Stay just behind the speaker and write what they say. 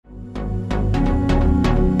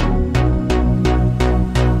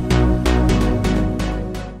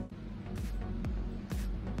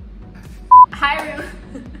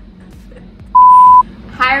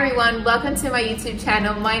everyone, welcome to my YouTube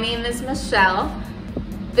channel. My name is Michelle.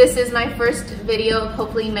 This is my first video of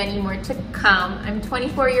hopefully many more to come. I'm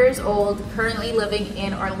 24 years old, currently living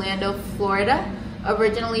in Orlando, Florida,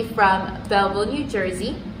 originally from Belleville, New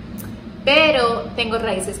Jersey, pero tengo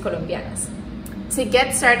raíces colombianas. To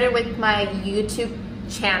get started with my YouTube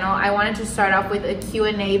channel, I wanted to start off with a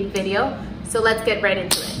Q&A video, so let's get right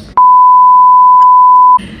into it.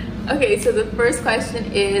 Okay, so the first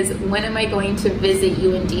question is, when am I going to visit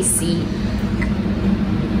you in DC?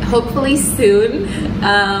 Hopefully soon,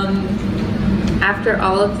 after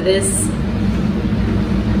all of this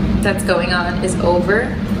that's going on is over,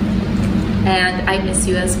 and I miss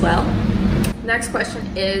you as well. Next question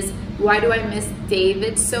is, why do I miss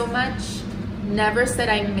David so much? Never said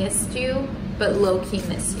I missed you, but low-key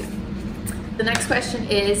miss you. The next question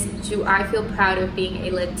is, do I feel proud of being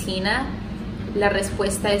a Latina? La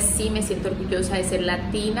respuesta es sí, me siento orgullosa de ser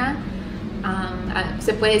latina.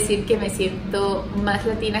 Se puede decir que me siento más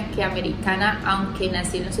latina que americana, aunque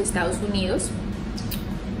nací en los Estados Unidos,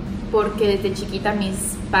 porque desde chiquita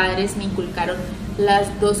mis padres me inculcaron las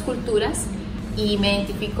dos culturas y me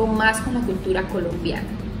identifico más con la cultura colombiana.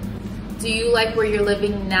 Do you like where you're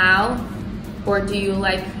living now, or do you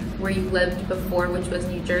like where you lived before, which was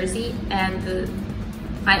New Jersey? And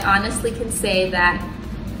I honestly can say that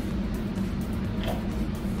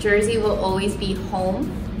Jersey will always be home,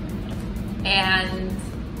 and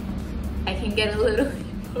I can get a little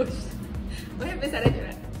emotional. Voy a empezar a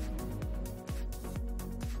llorar.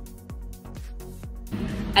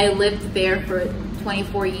 I lived there for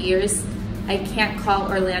 24 years. I can't call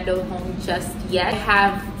Orlando home just yet. I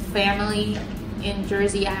have family in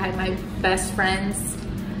Jersey. I had my best friends.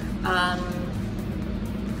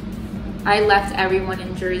 I left everyone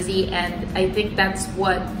in Jersey, and I think that's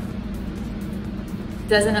what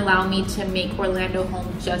doesn't allow me to make Orlando home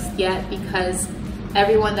just yet, because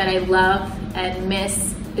everyone that I love and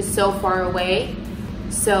miss is so far away.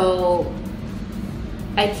 So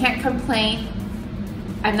I can't complain.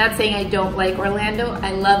 I'm not saying I don't like Orlando.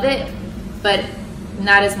 I love it, but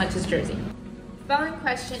not as much as Jersey. The following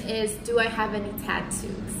question is, do I have any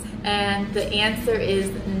tattoos? And the answer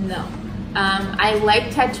is no. I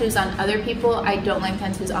like tattoos on other people. I don't like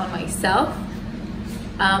tattoos on myself.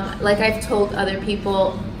 Like I've told other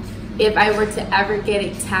people, if I were to ever get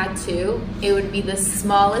a tattoo, it would be the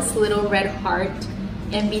smallest little red heart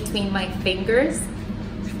in between my fingers.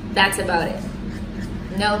 That's about it.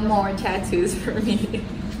 No more tattoos for me.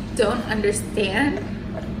 Don't understand,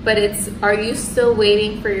 but it's, are you still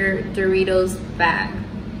waiting for your Doritos bag?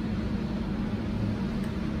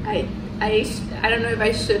 I don't know if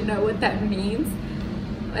I should know what that means,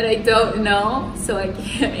 but I don't know, so I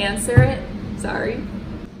can't answer it. Sorry.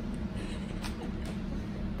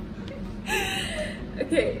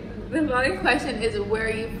 Okay, the following question is, where are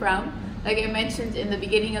you from? Like I mentioned in the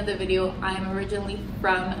beginning of the video, I'm originally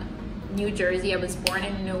from New Jersey. I was born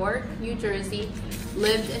in Newark, New Jersey,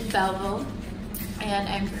 lived in Belleville, and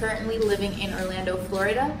I'm currently living in Orlando,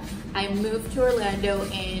 Florida. I moved to Orlando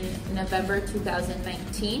in November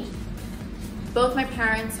 2019. Both my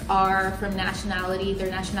parents are from nationality. Their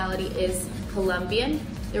nationality is Colombian.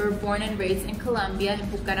 They were born and raised in Colombia, in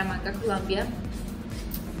Bucaramanga, Colombia.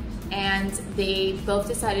 And they both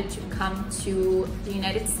decided to come to the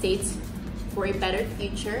United States for a better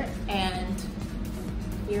future, and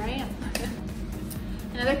here I am.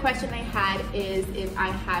 Another question I had is if I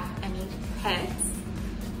have any pets,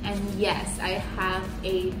 and yes, I have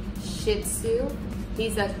a Shih Tzu.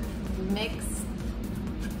 He's a mix.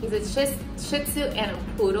 He's a Shih Tzu and a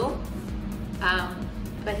Poodle,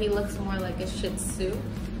 but he looks more like a Shih Tzu.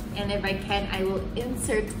 And if I can, I will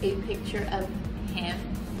insert a picture of him.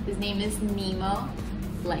 His name is Nemo,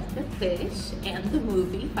 like the fish and the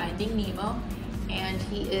movie Finding Nemo, and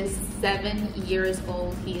he is 7 years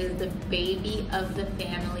old. He is the baby of the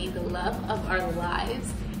family, the love of our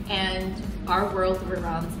lives, and our world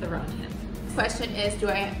revolves around him. The question is, do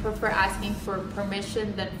I prefer asking for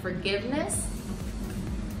permission than forgiveness?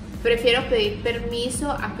 Prefiero pedir permiso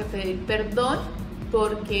a que pedir perdón,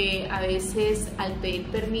 porque a veces al pedir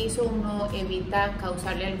permiso uno evita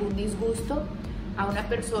causarle algún disgusto a una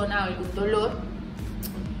persona o algún dolor,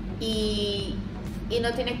 y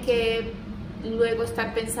no tiene que luego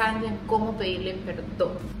estar pensando en cómo pedirle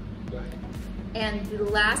perdón. And the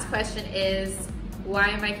last question is, why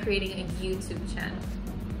am I creating a YouTube channel?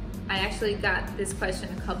 I actually got this question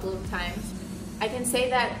a couple of times. I can say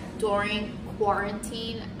that during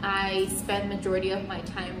quarantine, I spend majority of my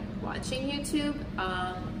time watching YouTube.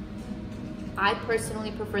 I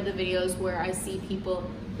personally prefer the videos where I see people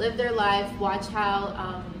live their life, watch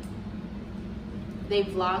how they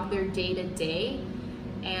vlog their day to day,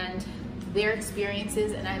 and their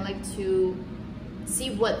experiences, and I like to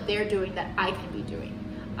see what they're doing that I can be doing,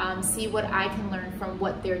 see what I can learn from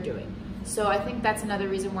what they're doing. So I think that's another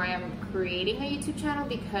reason why I'm creating a YouTube channel,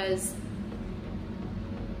 because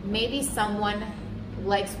maybe someone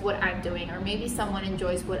likes what I'm doing, or maybe someone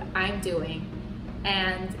enjoys what I'm doing,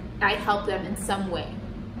 and I help them in some way,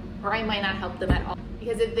 or I might not help them at all.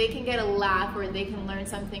 Because if they can get a laugh or they can learn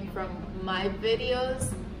something from my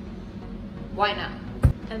videos, why not?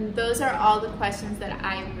 And those are all the questions that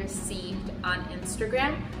I received on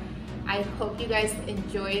Instagram. I hope you guys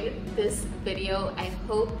enjoyed this video. I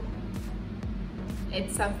hope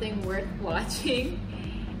it's something worth watching,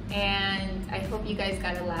 and I hope you guys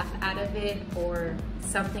got a laugh out of it or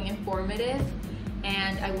something informative.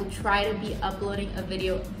 And I will try to be uploading a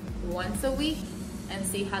video once a week and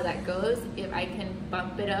see how that goes. If I can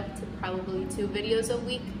bump it up to probably 2 videos a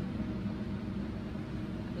week,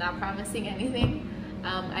 not promising anything,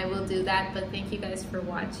 I will do that. But thank you guys for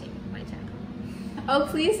watching my channel. Oh,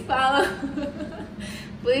 please follow.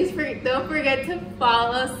 Please don't forget to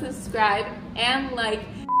follow, subscribe, and like.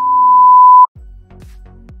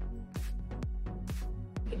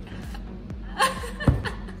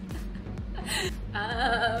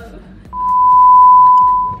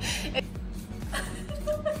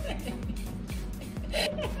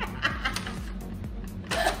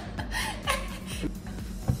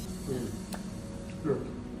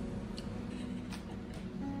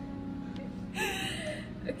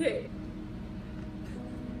 Okay.